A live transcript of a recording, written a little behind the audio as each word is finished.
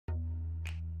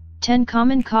10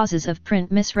 Common Causes of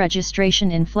Print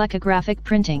Misregistration in Flexographic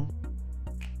Printing.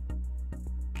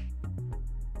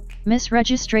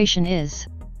 Misregistration is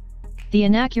the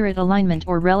inaccurate alignment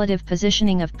or relative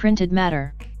positioning of printed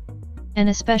matter, and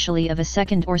especially of a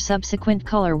second or subsequent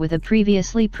color with a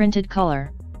previously printed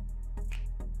color.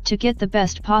 To get the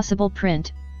best possible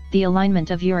print, the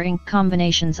alignment of your ink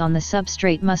combinations on the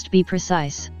substrate must be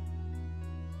precise.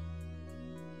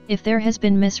 If there has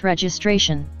been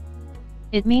misregistration,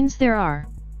 it means there are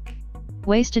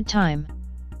wasted time,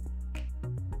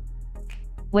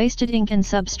 wasted ink and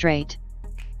substrate,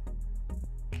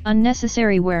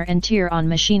 unnecessary wear and tear on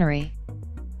machinery,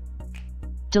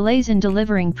 delays in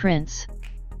delivering prints.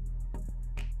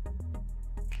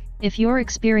 If you're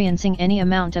experiencing any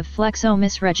amount of flexo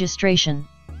misregistration,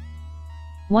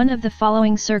 one of the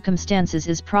following circumstances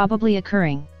is probably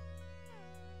occurring: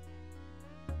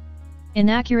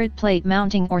 inaccurate plate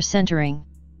mounting or centering,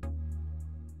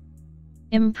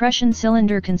 impression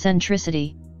cylinder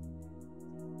concentricity,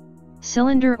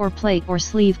 cylinder or plate or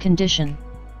sleeve condition,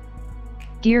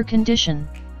 gear condition,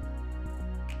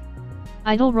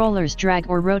 idle rollers drag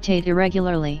or rotate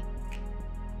irregularly,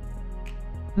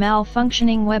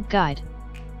 malfunctioning web guide,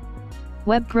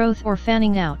 web growth or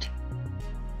fanning out,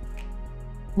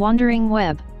 wandering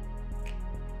web,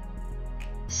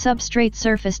 substrate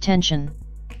surface tension,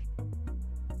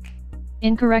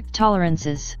 incorrect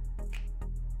tolerances.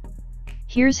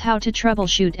 Here's how to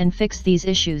troubleshoot and fix these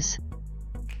issues.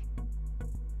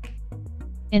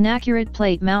 Inaccurate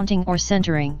plate mounting or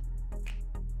centering.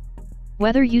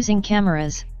 Whether using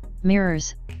cameras,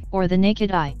 mirrors, or the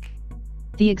naked eye,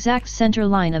 the exact center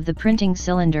line of the printing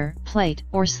cylinder, plate,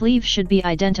 or sleeve should be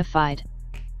identified.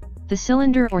 The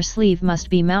cylinder or sleeve must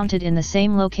be mounted in the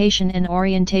same location and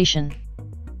orientation.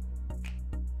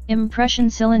 Impression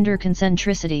cylinder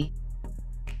concentricity.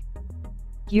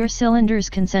 Your cylinder's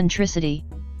concentricity,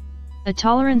 a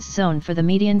tolerance zone for the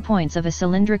median points of a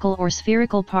cylindrical or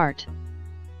spherical part,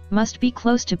 must be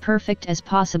close to perfect as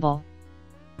possible.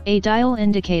 A dial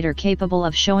indicator capable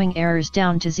of showing errors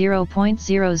down to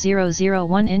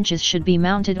 0.0001 inches should be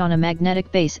mounted on a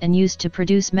magnetic base and used to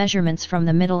produce measurements from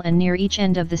the middle and near each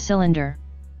end of the cylinder.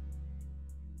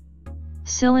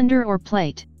 Cylinder or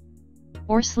plate,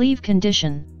 or sleeve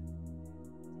condition.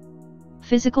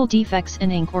 Physical defects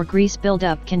in ink or grease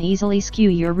buildup can easily skew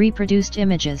your reproduced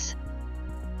images.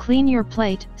 Clean your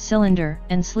plate, cylinder,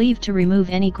 and sleeve to remove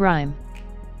any grime.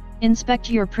 Inspect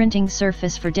your printing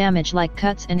surface for damage like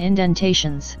cuts and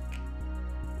indentations.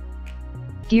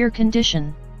 Gear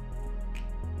condition.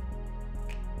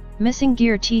 Missing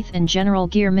gear teeth and general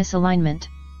gear misalignment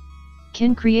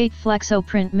can create flexo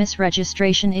print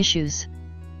misregistration issues.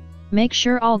 Make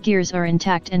sure all gears are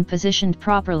intact and positioned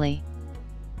properly.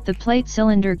 The plate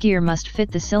cylinder gear must fit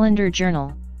the cylinder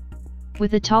journal,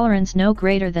 with a tolerance no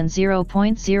greater than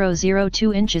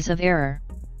 0.002 inches of error.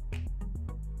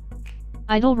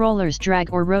 Idle rollers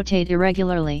drag or rotate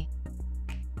irregularly.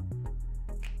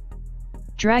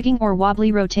 Dragging or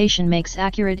wobbly rotation makes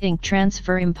accurate ink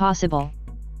transfer impossible.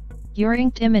 Your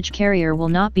inked image carrier will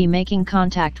not be making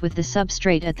contact with the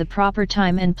substrate at the proper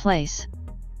time and place.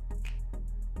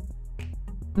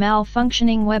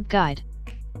 Malfunctioning web guide.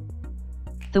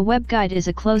 The web guide is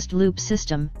a closed-loop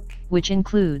system, which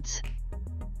includes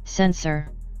sensor,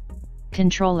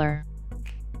 controller,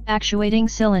 actuating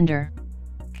cylinder,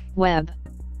 web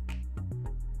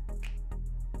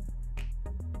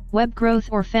growth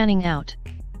or fanning out.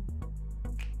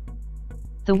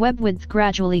 The web width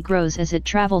gradually grows as it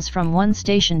travels from one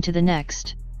station to the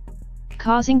next,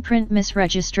 causing print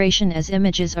misregistration as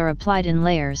images are applied in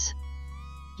layers.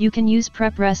 You can use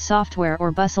PrepRes software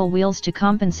or bustle wheels to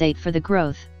compensate for the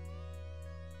growth.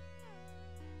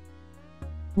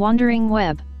 Wandering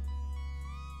web.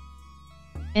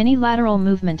 Any lateral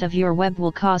movement of your web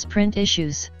will cause print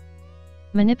issues.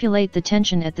 Manipulate the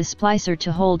tension at the splicer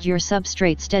to hold your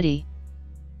substrate steady.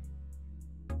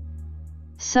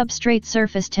 Substrate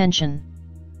surface tension.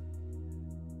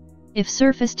 If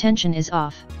surface tension is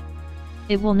off,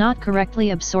 it will not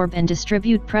correctly absorb and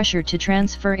distribute pressure to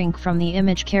transfer ink from the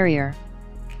image carrier.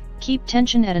 Keep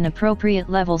tension at an appropriate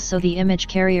level so the image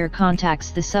carrier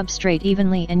contacts the substrate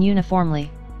evenly and uniformly.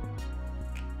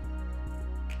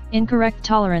 Incorrect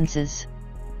tolerances.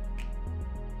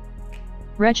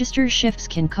 Register shifts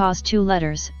can cause two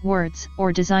letters, words,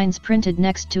 or designs printed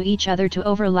next to each other to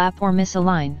overlap or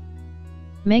misalign.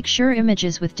 Make sure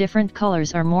images with different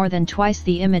colors are more than twice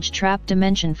the image trap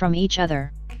dimension from each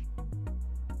other.